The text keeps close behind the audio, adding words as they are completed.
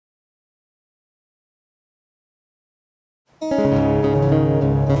Can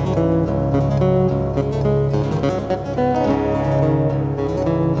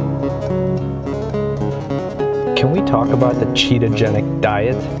we talk about the Cheat-ogenic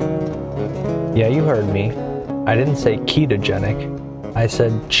diet? Yeah, you heard me. I didn't say ketogenic. I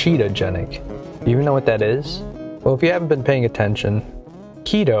said Cheat-ogenic. Do you even know what that is? Well, if you haven't been paying attention,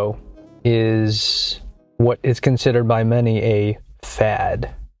 keto is what is considered by many a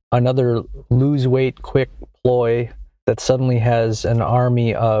fad. Another lose weight quick ploy that suddenly has an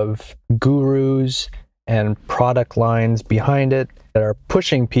army of gurus and product lines behind it that are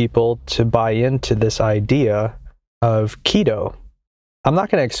pushing people to buy into this idea of keto. I'm not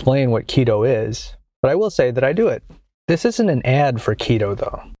going to explain what keto is, but I will say that I do it. This isn't an ad for keto,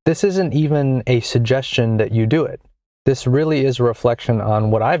 though. This isn't even a suggestion that you do it. This really is a reflection on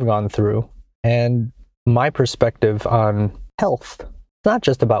what I've gone through and my perspective on health. It's not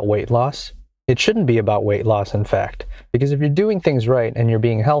just about weight loss. It shouldn't be about weight loss, in fact, because if you're doing things right and you're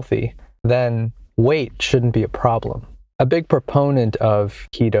being healthy, then weight shouldn't be a problem. A big proponent of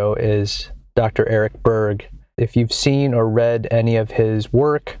keto is Dr. Eric Berg. If you've seen or read any of his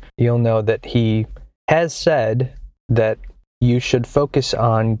work, you'll know that he has said that you should focus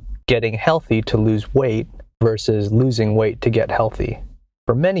on getting healthy to lose weight versus losing weight to get healthy.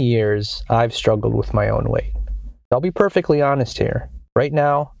 For many years, I've struggled with my own weight. I'll be perfectly honest here. Right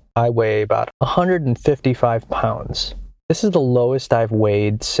now, I weigh about 155 pounds. This is the lowest I've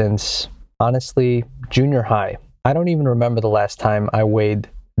weighed since, honestly, junior high. I don't even remember the last time I weighed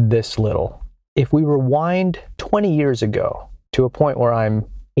this little. If we rewind 20 years ago to a point where I'm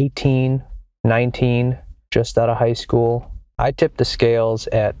 18, 19, just out of high school, I tipped the scales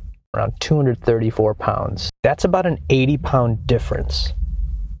at around 234 pounds. That's about an 80-pound difference.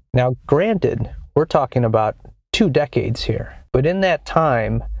 Now, granted, we're talking about 2 decades here, but in that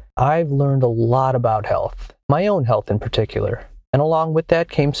time, I've learned a lot about health, my own health in particular. And along with that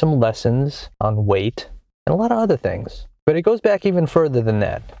came some lessons on weight and a lot of other things. But it goes back even further than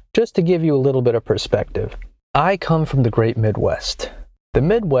that. Just to give you a little bit of perspective, I come from the great Midwest. The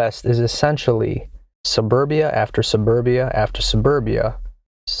Midwest is essentially suburbia after suburbia after suburbia,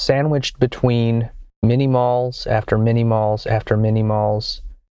 sandwiched between mini malls after mini malls after mini malls.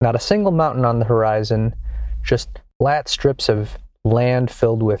 Not a single mountain on the horizon, just flat strips of land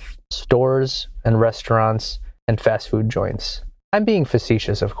filled with stores and restaurants and fast food joints. I'm being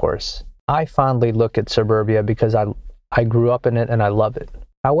facetious, of course. I fondly look at suburbia because I grew up in it and I love it.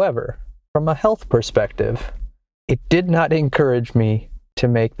 However, from a health perspective, it did not encourage me to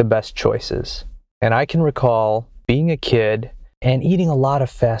make the best choices. And I can recall being a kid and eating a lot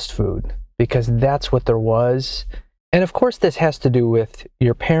of fast food because that's what there was. And of course, this has to do with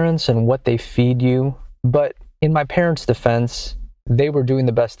your parents and what they feed you. But in my parents' defense, they were doing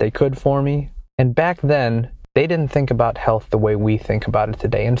the best they could for me. And back then, they didn't think about health the way we think about it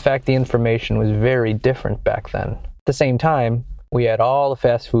today. In fact, the information was very different back then. At the same time, we had all the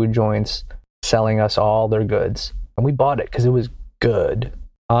fast food joints selling us all their goods. And we bought it because it was good.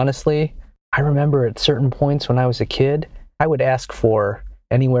 Honestly, I remember at certain points when I was a kid, I would ask for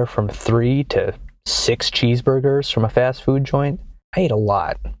anywhere from 3 to 6 cheeseburgers from a fast food joint. I ate a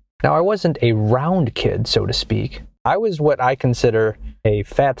lot. Now, I wasn't a round kid, so to speak. I was what I consider a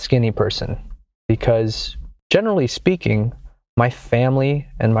fat, skinny person because, generally speaking, my family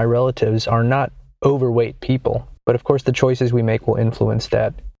and my relatives are not overweight people. But of course, the choices we make will influence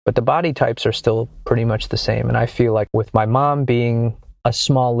that. But the body types are still pretty much the same. And I feel like with my mom being a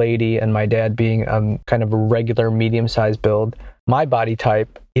small lady and my dad being kind of a regular medium-sized build, my body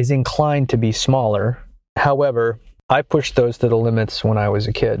type is inclined to be smaller. However, I pushed those to the limits when I was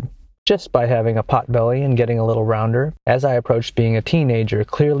a kid. Just by having a pot belly and getting a little rounder, as I approached being a teenager,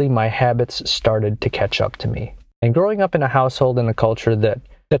 clearly my habits started to catch up to me. And growing up in a household and a culture that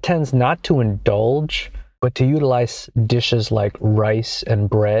tends not to indulge, but to utilize dishes like rice and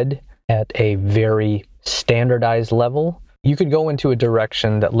bread at a very standardized level, you could go into a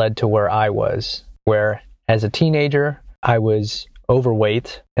direction that led to where I was, where as a teenager, I was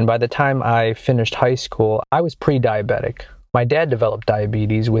overweight. And by the time I finished high school, I was pre-diabetic. My dad developed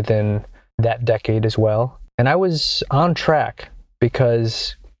diabetes within that decade as well. And I was on track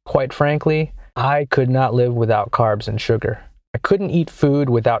because, quite frankly, I could not live without carbs and sugar. I couldn't eat food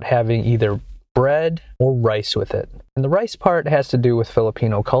without having either bread or rice with it. And the rice part has to do with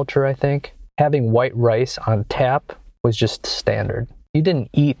Filipino culture, I think. Having white rice on tap was just standard. You didn't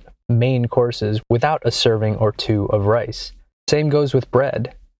eat main courses without a serving or 2 of rice. Same goes with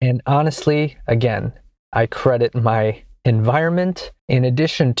bread. And honestly, again, I credit my environment in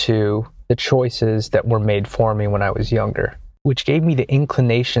addition to the choices that were made for me when I was younger, which gave me the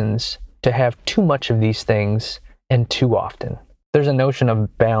inclinations to have too much of these things and too often. There's a notion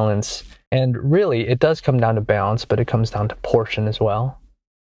of balance, and really it does come down to balance, but it comes down to portion as well.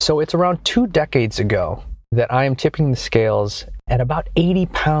 So it's around 2 decades ago that I am tipping the scales at about 80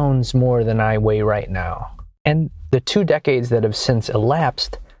 pounds more than I weigh right now. And the 2 decades that have since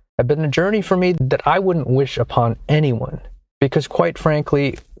elapsed have been a journey for me that I wouldn't wish upon anyone. Because quite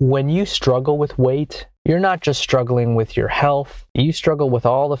frankly, when you struggle with weight, you're not just struggling with your health, you struggle with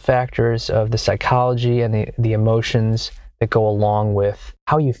all the factors of the psychology and the emotions that go along with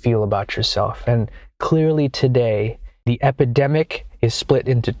how you feel about yourself. And clearly today, the epidemic is split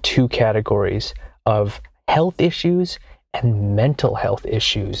into 2 categories of health issues and mental health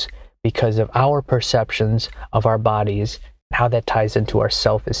issues because of our perceptions of our bodies and how that ties into our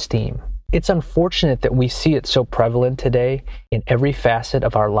self-esteem. It's unfortunate that we see it so prevalent today in every facet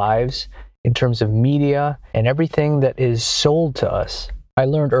of our lives in terms of media and everything that is sold to us. I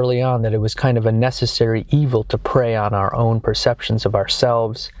learned early on that it was kind of a necessary evil to prey on our own perceptions of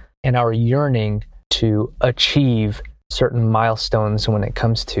ourselves and our yearning to achieve certain milestones when it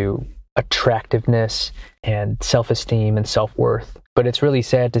comes to attractiveness and self-esteem and self-worth. But it's really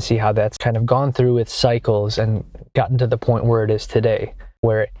sad to see how that's kind of gone through its cycles and gotten to the point where it is today,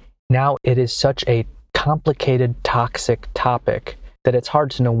 where now it is such a complicated, toxic topic that it's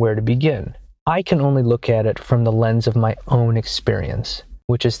hard to know where to begin. I can only look at it from the lens of my own experience,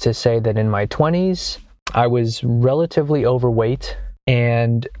 which is to say that in my 20s, I was relatively overweight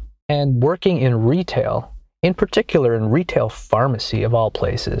and working in retail, in particular in retail pharmacy of all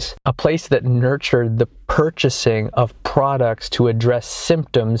places, a place that nurtured the purchasing of products to address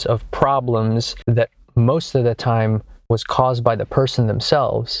symptoms of problems that most of the time was caused by the person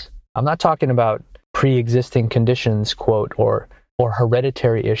themselves. I'm not talking about pre-existing conditions, quote, or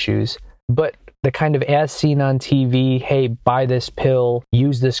hereditary issues, but the kind of as seen on TV, hey, buy this pill,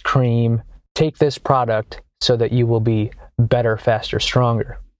 use this cream, take this product so that you will be better, faster,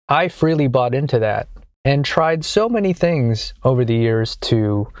 stronger. I freely bought into that and tried so many things over the years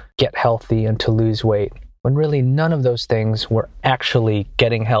to get healthy and to lose weight, when really none of those things were actually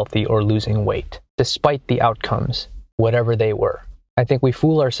getting healthy or losing weight, despite the outcomes, whatever they were. I think we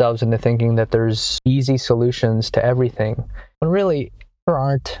fool ourselves into thinking that there's easy solutions to everything, when really there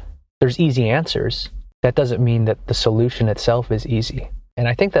aren't. There's easy answers. That doesn't mean that the solution itself is easy. And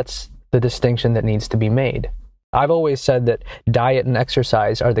I think that's the distinction that needs to be made. I've always said that diet and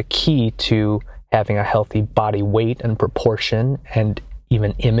exercise are the key to having a healthy body weight and proportion and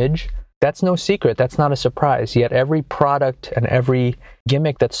even image. That's no secret. That's not a surprise. Yet every product and every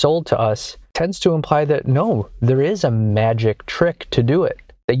gimmick that's sold to us tends to imply that no, there is a magic trick to do it,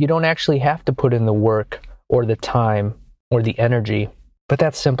 that you don't actually have to put in the work or the time or the energy. But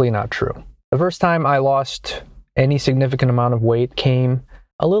that's simply not true. The first time I lost any significant amount of weight came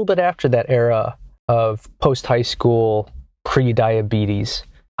a little bit after that era of post-high school, pre-diabetes.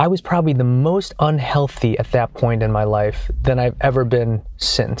 I was probably the most unhealthy at that point in my life than I've ever been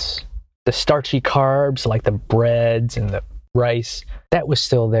since. The starchy carbs, like the breads and the rice, that was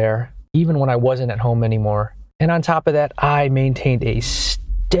still there, even when I wasn't at home anymore. And on top of that, I maintained a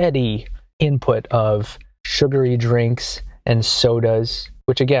steady input of sugary drinks and sodas,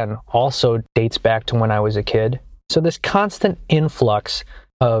 which again also dates back to when I was a kid. So this constant influx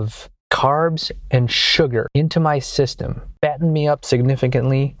of carbs and sugar into my system fattened me up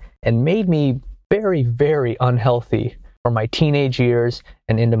significantly and made me very, very unhealthy for my teenage years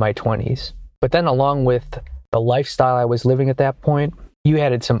and into my 20s. But then along with the lifestyle I was living at that point, you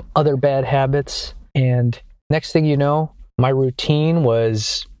added some other bad habits, and next thing you know, my routine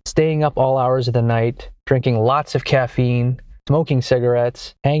was staying up all hours of the night, drinking lots of caffeine, smoking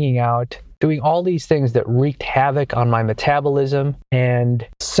cigarettes, hanging out, doing all these things that wreaked havoc on my metabolism, and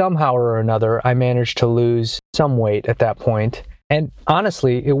somehow or another, I managed to lose some weight at that point. And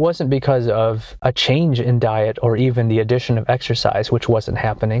honestly, it wasn't because of a change in diet or even the addition of exercise, which wasn't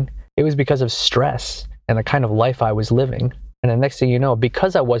happening. It was because of stress and the kind of life I was living. And the next thing you know,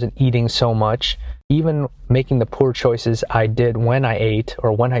 because I wasn't eating so much, even making the poor choices I did when I ate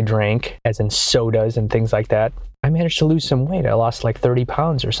or when I drank, as in sodas and things like that, I managed to lose some weight. I lost like 30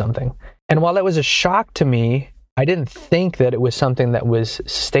 pounds or something. And while that was a shock to me, I didn't think that it was something that was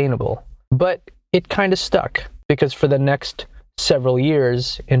sustainable. But it kind of stuck, because for the next several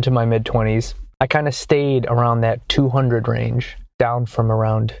years into my mid-20s, I kind of stayed around that 200 range, down from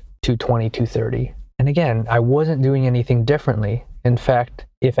around 220, 230. And again, I wasn't doing anything differently. In fact,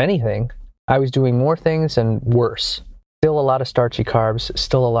 if anything, I was doing more things and worse. Still a lot of starchy carbs,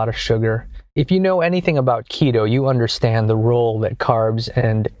 still a lot of sugar. If you know anything about keto, you understand the role that carbs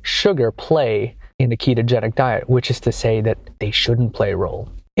and sugar play in a ketogenic diet, which is to say that they shouldn't play a role.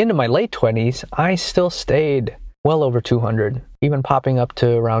 Into my late 20s, I still stayed well over 200, even popping up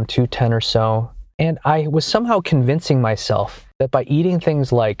to around 210 or so. And I was somehow convincing myself that by eating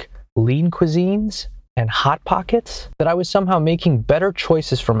things like lean cuisines and Hot Pockets, that I was somehow making better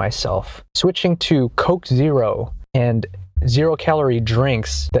choices for myself, switching to Coke Zero and zero-calorie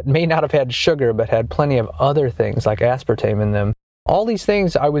drinks that may not have had sugar but had plenty of other things like aspartame in them. All these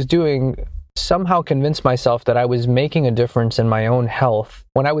things I was doing somehow convinced myself that I was making a difference in my own health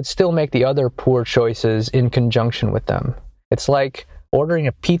when I would still make the other poor choices in conjunction with them. It's like ordering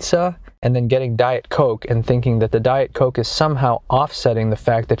a pizza and then getting Diet Coke and thinking that the Diet Coke is somehow offsetting the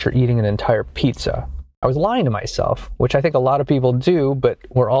fact that you're eating an entire pizza. I was lying to myself, which I think a lot of people do, but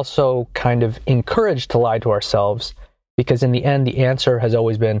we're also kind of encouraged to lie to ourselves because in the end, the answer has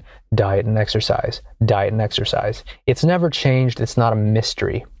always been diet and exercise, diet and exercise. It's never changed. It's not a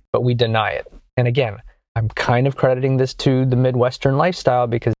mystery, but we deny it. And again, I'm kind of crediting this to the Midwestern lifestyle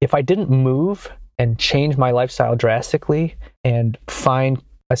because if I didn't move and change my lifestyle drastically and find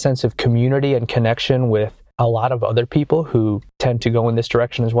a sense of community and connection with a lot of other people who tend to go in this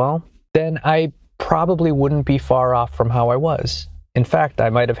direction as well, then I probably wouldn't be far off from how I was. In fact, I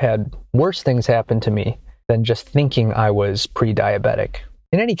might have had worse things happen to me than just thinking I was pre-diabetic.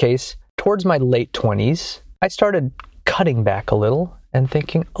 In any case, towards my late 20s, I started cutting back a little and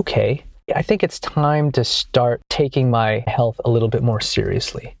thinking, okay, I think it's time to start taking my health a little bit more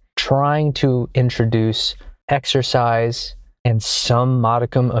seriously, trying to introduce exercise and some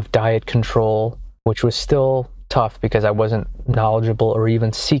modicum of diet control, which was still tough because I wasn't knowledgeable or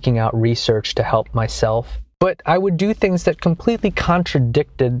even seeking out research to help myself. But I would do things that completely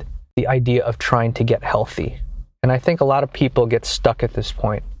contradicted the idea of trying to get healthy. And I think a lot of people get stuck at this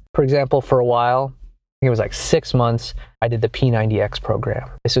point. For example, for a while, I think it was like 6 months, I did the P90X program.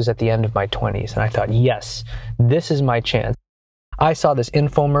 This was at the end of my 20s, and I thought, yes, this is my chance. I saw this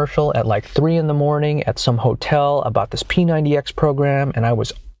infomercial at like 3 a.m. at some hotel about this P90X program, and I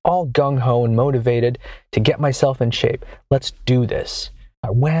was all gung-ho and motivated to get myself in shape. Let's do this.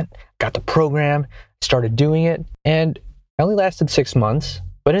 I went, got the program, started doing it, and I only lasted 6 months.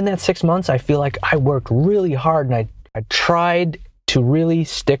 But in that 6 months, I feel like I worked really hard and I tried to really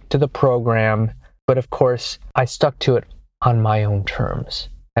stick to the program. But of course, I stuck to it on my own terms.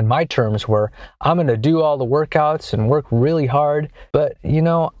 And my terms were, I'm going to do all the workouts and work really hard. But,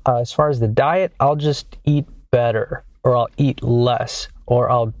 as far as the diet, I'll just eat better or I'll eat less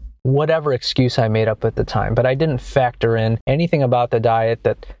or I'll whatever excuse I made up at the time. But I didn't factor in anything about the diet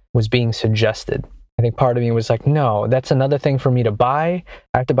that was being suggested. I think part of me was like, no, that's another thing for me to buy.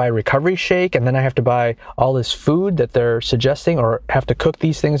 I have to buy a recovery shake and then I have to buy all this food that they're suggesting or have to cook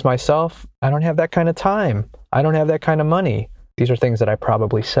these things myself. I don't have that kind of time. I don't have that kind of money. These are things that I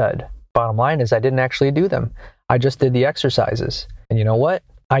probably said. Bottom line is I didn't actually do them. I just did the exercises. And you know what?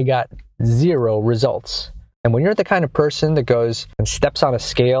 I got 0 results. And when you're the kind of person that goes and steps on a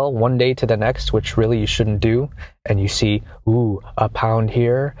scale one day to the next, which really you shouldn't do, and you see, a pound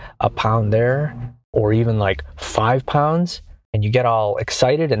here, a pound there, or even like 5 pounds, and you get all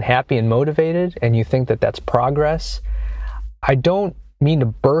excited and happy and motivated, and you think that that's progress. I don't mean to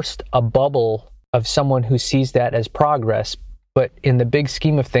burst a bubble of someone who sees that as progress, but in the big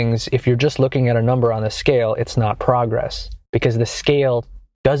scheme of things, if you're just looking at a number on the scale, it's not progress, because the scale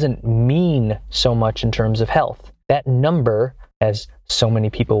doesn't mean so much in terms of health. That number, as so many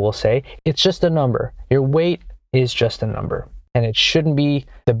people will say, it's just a number. Your weight is just a number, and it shouldn't be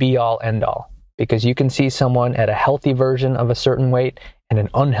the be-all, end-all. Because you can see someone at a healthy version of a certain weight and an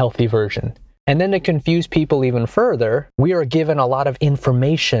unhealthy version. And then to confuse people even further, we are given a lot of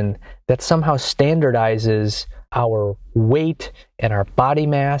information that somehow standardizes our weight and our body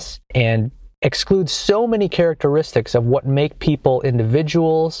mass and excludes so many characteristics of what make people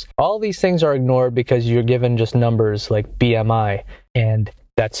individuals. All these things are ignored because you're given just numbers like BMI, and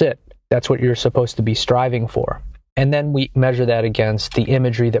that's it. That's what you're supposed to be striving for. And then we measure that against the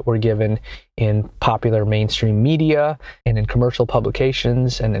imagery that we're given in popular mainstream media and in commercial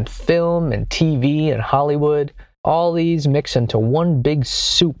publications and in film and TV and Hollywood. All these mix into one big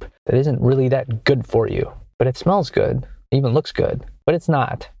soup that isn't really that good for you. But it smells good, even looks good, but it's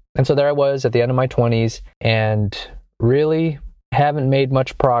not. And so there I was at the end of my 20s and really haven't made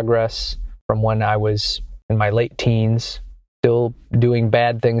much progress from when I was in my late teens, still doing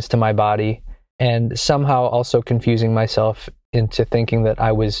bad things to my body. And somehow also confusing myself into thinking that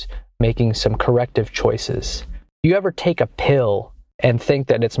I was making some corrective choices. You ever take a pill and think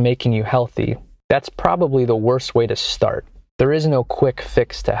that it's making you healthy? That's probably the worst way to start. There is no quick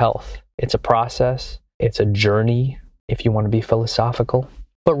fix to health. It's a process. It's a journey, if you want to be philosophical.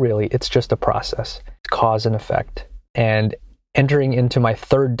 But really, it's just a process. It's cause and effect. And entering into my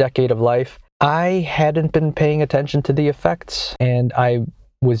 3rd decade of life, I hadn't been paying attention to the effects, and I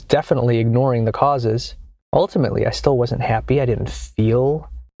was definitely ignoring the causes. Ultimately, I still wasn't happy. I didn't feel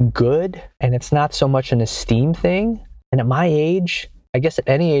good, and it's not so much an esteem thing. And at my age, I guess at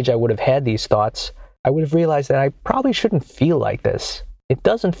any age I would have had these thoughts, I would have realized that I probably shouldn't feel like this. It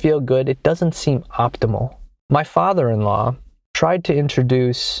doesn't feel good. It doesn't seem optimal. My father-in-law tried to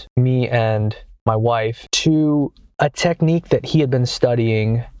introduce me and my wife to a technique that he had been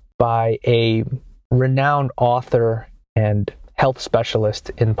studying by a renowned author and health specialist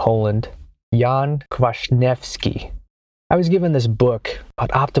in Poland, Jan Kwasniewski. I was given this book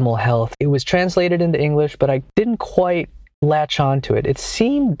about optimal health. It was translated into English, but I didn't quite latch onto it. It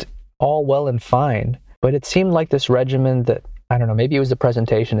seemed all well and fine, but it seemed like this regimen that, I don't know, maybe it was the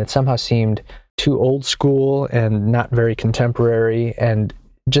presentation. It somehow seemed too old school and not very contemporary, and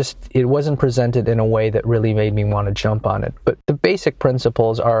just it wasn't presented in a way that really made me want to jump on it. But the basic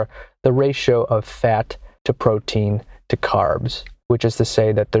principles are the ratio of fat to protein to carbs, which is to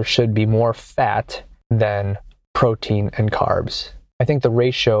say that there should be more fat than protein and carbs. I think the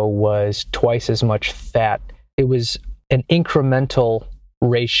ratio was twice as much fat. It was an incremental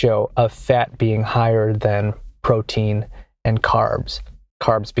ratio of fat being higher than protein and carbs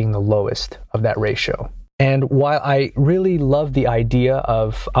being the lowest of that ratio. And while I really love the idea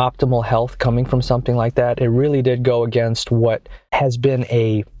of optimal health coming from something like that, it really did go against what has been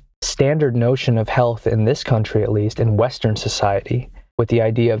a standard notion of health in this country, at least in Western society, with the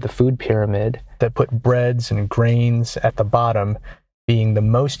idea of the food pyramid that put breads and grains at the bottom being the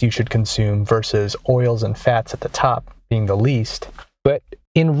most you should consume versus oils and fats at the top being the least. But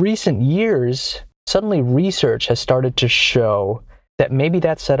in recent years, suddenly research has started to show that maybe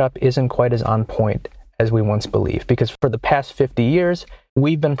that setup isn't quite as on point as we once believed. Because for the past 50 years,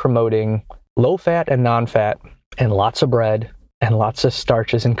 we've been promoting low fat and non-fat and lots of bread and lots of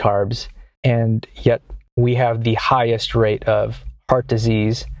starches and carbs. And yet we have the highest rate of heart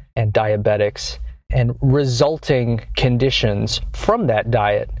disease and diabetics and resulting conditions from that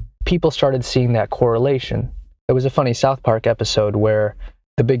diet. People started seeing that correlation. There was a funny South Park episode where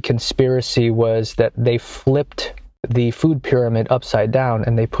the big conspiracy was that they flipped the food pyramid upside down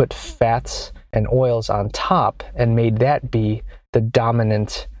and they put fats and oils on top and made that be the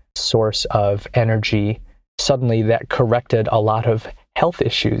dominant source of energy. Suddenly that corrected a lot of health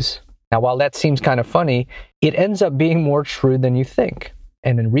issues. Now, while that seems kind of funny, it ends up being more true than you think.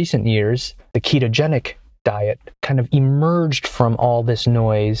 And in recent years, the ketogenic diet kind of emerged from all this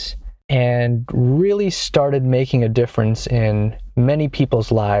noise and really started making a difference in many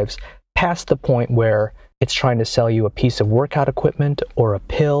people's lives, past the point where it's trying to sell you a piece of workout equipment or a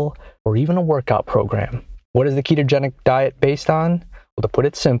pill or even a workout program. What is the ketogenic diet based on? Well, to put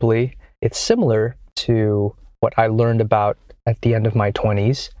it simply, it's similar to what I learned about at the end of my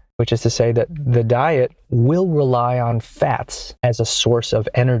 20s, which is to say that the diet will rely on fats as a source of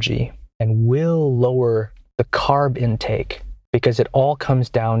energy and will lower the carb intake because it all comes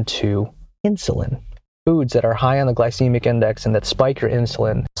down to insulin. Foods that are high on the glycemic index and that spike your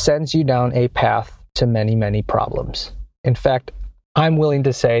insulin sends you down a path to many, many problems. In fact, I'm willing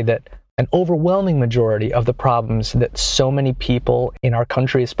to say that an overwhelming majority of the problems that so many people in our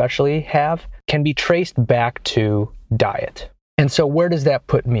country especially have can be traced back to diet. And so where does that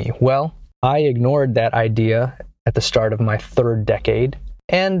put me? Well, I ignored that idea at the start of my third decade.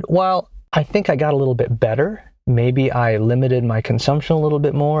 And while I think I got a little bit better, maybe I limited my consumption a little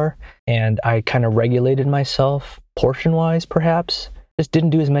bit more and I kind of regulated myself portion-wise perhaps, just didn't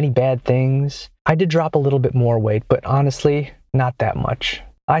do as many bad things. I did drop a little bit more weight, but honestly, not that much.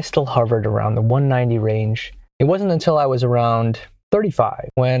 I still hovered around the 190 range. It wasn't until I was around 35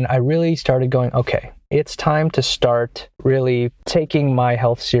 when I really started going, okay, it's time to start really taking my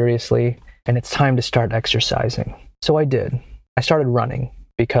health seriously and it's time to start exercising. So I did. I started running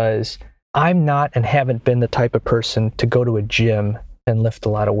because I'm not and haven't been the type of person to go to a gym and lift a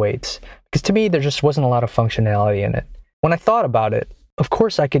lot of weights. Because to me, there just wasn't a lot of functionality in it. When I thought about it, of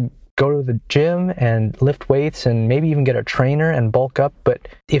course I could go to the gym and lift weights and maybe even get a trainer and bulk up. But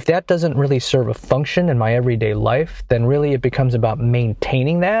if that doesn't really serve a function in my everyday life, then really it becomes about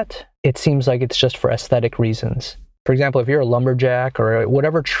maintaining that. It seems like it's just for aesthetic reasons. For example, if you're a lumberjack or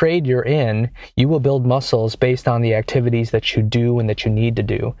whatever trade you're in, you will build muscles based on the activities that you do and that you need to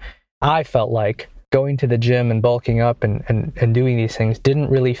do. I felt like going to the gym and bulking up and doing these things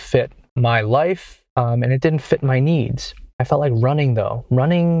didn't really fit my life, and it didn't fit my needs. I felt like running, though.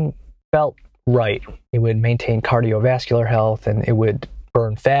 Running felt right. It would maintain cardiovascular health and it would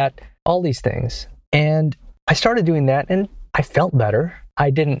burn fat, all these things. And I started doing that and I felt better. I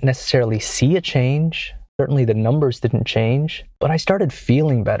didn't necessarily see a change. Certainly the numbers didn't change, but I started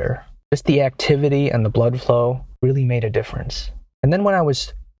feeling better. Just the activity and the blood flow really made a difference. And then when I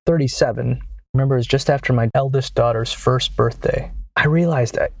was 37, remember it was just after my eldest daughter's first birthday, I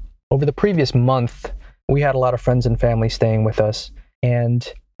realized that over the previous month, we had a lot of friends and family staying with us. And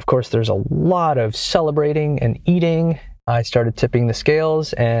of course, there's a lot of celebrating and eating. I started tipping the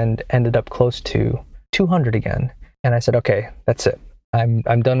scales and ended up close to 200 again. And I said, okay, that's it. I'm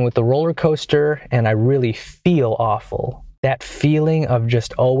done with the roller coaster, and I really feel awful. That feeling of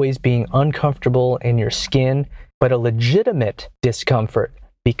just always being uncomfortable in your skin, but a legitimate discomfort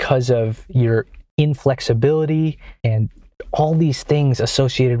because of your inflexibility and all these things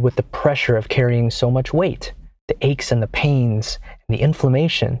associated with the pressure of carrying so much weight, the aches and the pains and the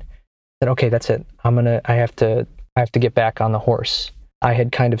inflammation. That okay, that's it. I have to get back on the horse. I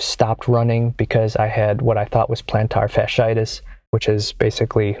had kind of stopped running because I had what I thought was plantar fasciitis, which is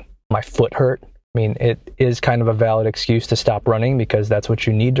basically my foot hurt. I mean, it is kind of a valid excuse to stop running because that's what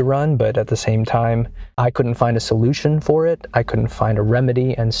you need to run, but at the same time, I couldn't find a solution for it. I couldn't find a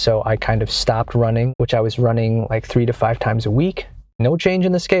remedy, and so I kind of stopped running, which I was running like 3 to 5 times a week. No change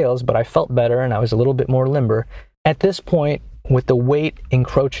in the scales, but I felt better and I was a little bit more limber. At this point, with the weight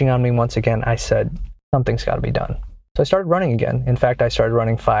encroaching on me once again, I said, something's got to be done. So I started running again. In fact, I started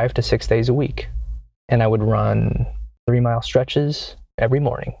running 5 to 6 days a week, and I would run 3-mile stretches every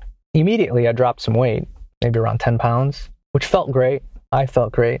morning. Immediately, I dropped some weight, maybe around 10 pounds, which felt great. I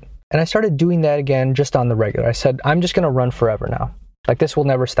felt great. And I started doing that again just on the regular. I said, I'm just going to run forever now. Like, this will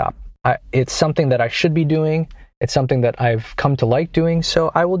never stop. It's something that I should be doing. It's something that I've come to like doing.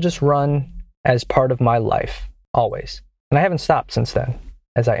 So I will just run as part of my life, always. And I haven't stopped since then,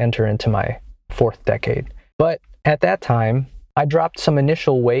 as I enter into my 4th decade. But at that time, I dropped some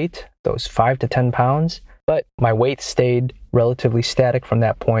initial weight, those 5 to 10 pounds, but my weight stayed relatively static from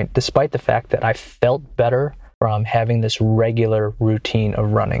that point, despite the fact that I felt better from having this regular routine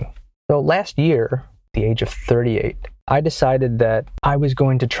of running. So last year, at the age of 38, I decided that I was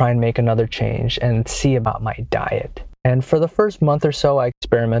going to try and make another change and see about my diet. And for the first month or so, I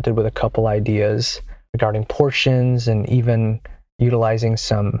experimented with a couple ideas regarding portions and even utilizing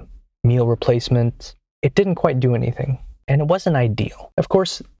some meal replacements. It didn't quite do anything, and it wasn't ideal. Of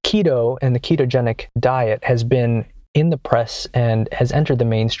course, keto and the ketogenic diet has been in the press and has entered the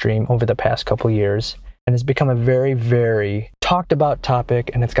mainstream over the past couple years and has become a very, very talked about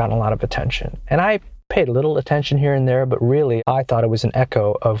topic, and it's gotten a lot of attention. And I paid a little attention here and there, but really I thought it was an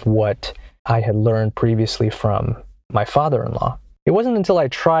echo of what I had learned previously from my father-in-law. It wasn't until I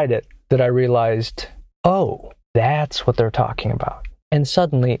tried it that I realized, oh, that's what they're talking about. And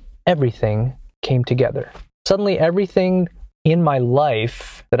suddenly everything came together. Suddenly everything in my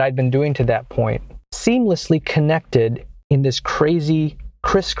life that I'd been doing to that point seamlessly connected in this crazy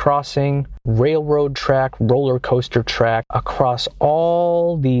crisscrossing railroad track, roller coaster track across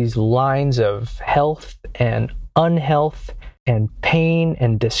all these lines of health and unhealth and pain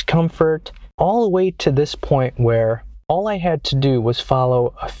and discomfort, all the way to this point where all I had to do was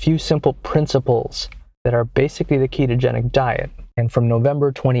follow a few simple principles that are basically the ketogenic diet. And from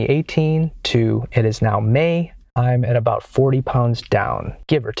November 2018 to it is now May, I'm at about 40 pounds down,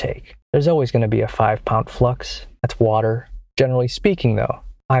 give or take. There's always going to be a 5-pound flux. That's water. Generally speaking, though,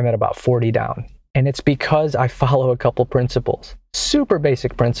 I'm at about 40 down. And it's because I follow a couple principles, super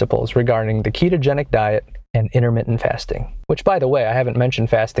basic principles regarding the ketogenic diet and intermittent fasting. Which, by the way, I haven't mentioned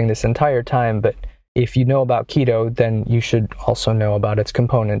fasting this entire time, but if you know about keto, then you should also know about its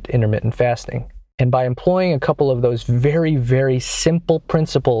component, intermittent fasting. And by employing a couple of those very, very simple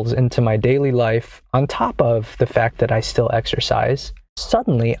principles into my daily life, on top of the fact that I still exercise,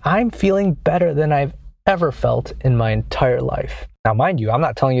 suddenly I'm feeling better than I've ever felt in my entire life. Now, mind you, I'm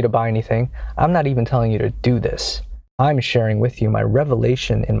not telling you to buy anything. I'm not even telling you to do this. I'm sharing with you my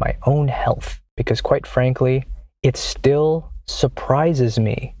revelation in my own health, because quite frankly, it still surprises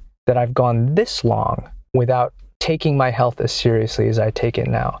me that I've gone this long without taking my health as seriously as I take it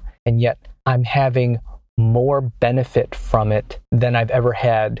now. And yet, I'm having more benefit from it than I've ever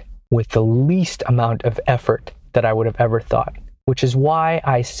had with the least amount of effort that I would have ever thought, which is why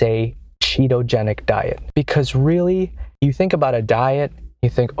I say Cheat-ogenic diet. Because really, you think about a diet, you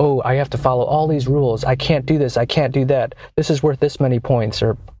think, oh, I have to follow all these rules. I can't do this. I can't do that. This is worth this many points,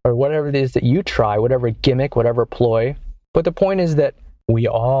 or whatever it is that you try, whatever gimmick, whatever ploy. But the point is that we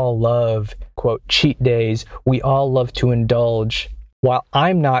all love, quote, cheat days. We all love to indulge. While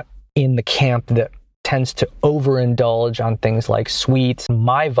I'm not in the camp that tends to overindulge on things like sweets,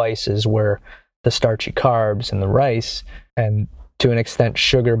 my vices were the starchy carbs and the rice, and to an extent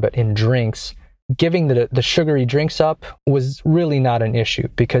sugar, but in drinks. giving the sugary drinks up was really not an issue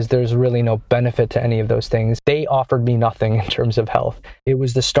because there's really no benefit to any of those things. They offered me nothing in terms of health. It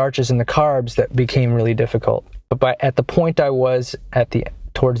was the starches and the carbs that became really difficult. But at the point I was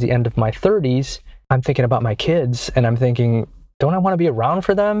towards the end of my 30s, I'm thinking about my kids and I'm thinking, don't I want to be around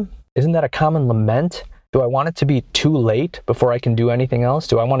for them? Isn't that a common lament? Do I want it to be too late before I can do anything else?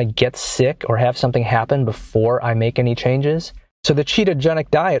 Do I want to get sick or have something happen before I make any changes? So the Cheat-ogenic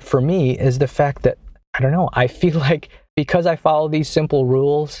diet for me is the fact that, I don't know, I feel like because I follow these simple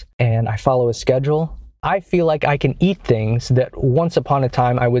rules and I follow a schedule, I feel like I can eat things that once upon a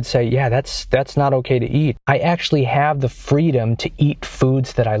time I would say, yeah, that's not okay to eat. I actually have the freedom to eat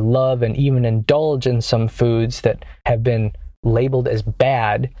foods that I love and even indulge in some foods that have been labeled as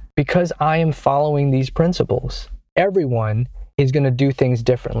bad because I am following these principles. Everyone is going to do things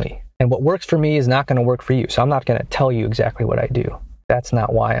differently. And what works for me is not going to work for you. So I'm not going to tell you exactly what I do. That's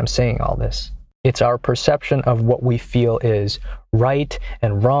not why I'm saying all this. It's our perception of what we feel is right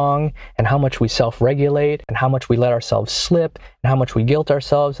and wrong, and how much we self-regulate, and how much we let ourselves slip, and how much we guilt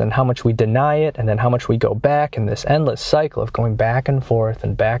ourselves, and how much we deny it, and then how much we go back in this endless cycle of going back and forth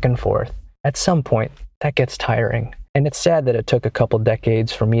and back and forth. At some point, that gets tiring. And it's sad that it took a couple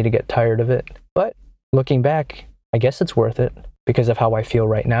decades for me to get tired of it. But looking back, I guess it's worth it because of how I feel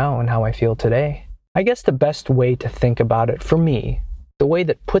right now and how I feel today. I guess the best way to think about it for me, the way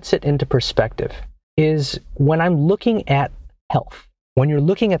that puts it into perspective, is when I'm looking at health, when you're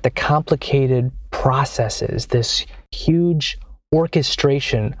looking at the complicated processes, this huge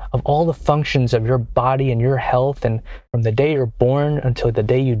orchestration of all the functions of your body and your health, and from the day you're born until the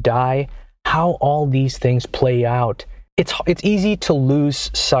day you die, how all these things play out. It's easy to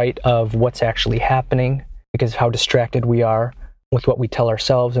lose sight of what's actually happening because of how distracted we are with what we tell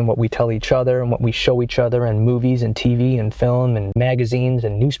ourselves and what we tell each other and what we show each other in movies and TV and film and magazines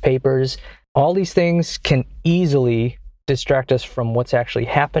and newspapers. All these things can easily distract us from what's actually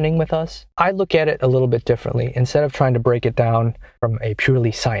happening with us. I look at it a little bit differently. Instead of trying to break it down from a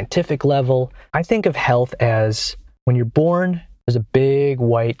purely scientific level, I think of health as when you're born, there's a big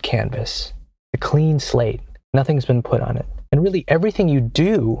white canvas, a clean slate. Nothing's been put on it. And really everything you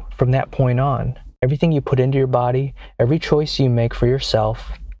do from that point on, everything you put into your body, every choice you make for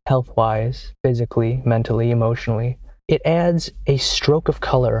yourself, health-wise, physically, mentally, emotionally, it adds a stroke of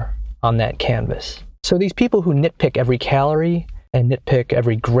color on that canvas. So these people who nitpick every calorie and nitpick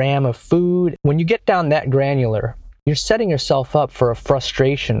every gram of food, when you get down that granular, you're setting yourself up for a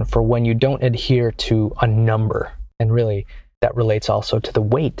frustration for when you don't adhere to a number. And really, that relates also to the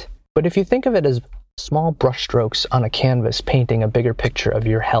weight. But if you think of it as small brushstrokes on a canvas painting a bigger picture of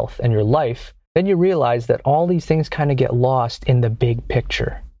your health and your life, then you realize that all these things kind of get lost in the big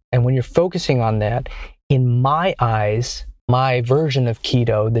picture. And when you're focusing on that, in my eyes, my version of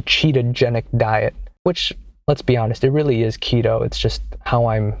keto, the Cheat-ogenic diet, which, let's be honest, it really is keto, it's just how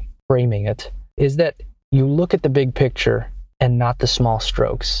I'm framing it, is that you look at the big picture and not the small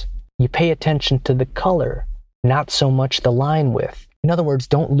strokes. You pay attention to the color, not so much the line width. In other words,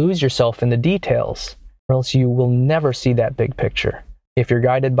 don't lose yourself in the details, or else you will never see that big picture. If you're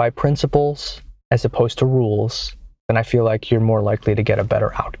guided by principles as opposed to rules, then I feel like you're more likely to get a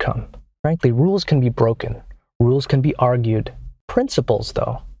better outcome. Frankly, rules can be broken. Rules can be argued. Principles,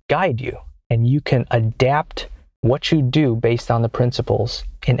 though, guide you, and you can adapt what you do based on the principles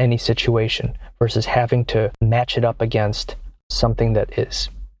in any situation versus having to match it up against something that is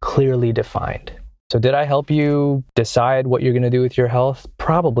clearly defined. So did I help you decide what you're going to do with your health?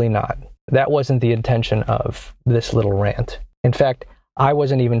 Probably not. That wasn't the intention of this little rant. In fact, I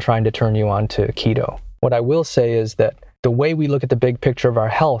wasn't even trying to turn you on to keto. What I will say is that the way we look at the big picture of our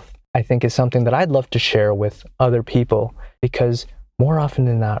health, I think, is something that I'd love to share with other people, because more often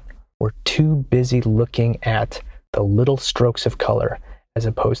than not, we're too busy looking at the little strokes of color as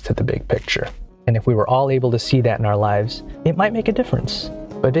opposed to the big picture. And if we were all able to see that in our lives, it might make a difference.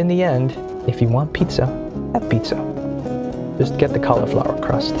 But in the end, if you want pizza, have pizza. Just get the cauliflower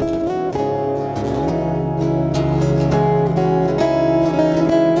crust.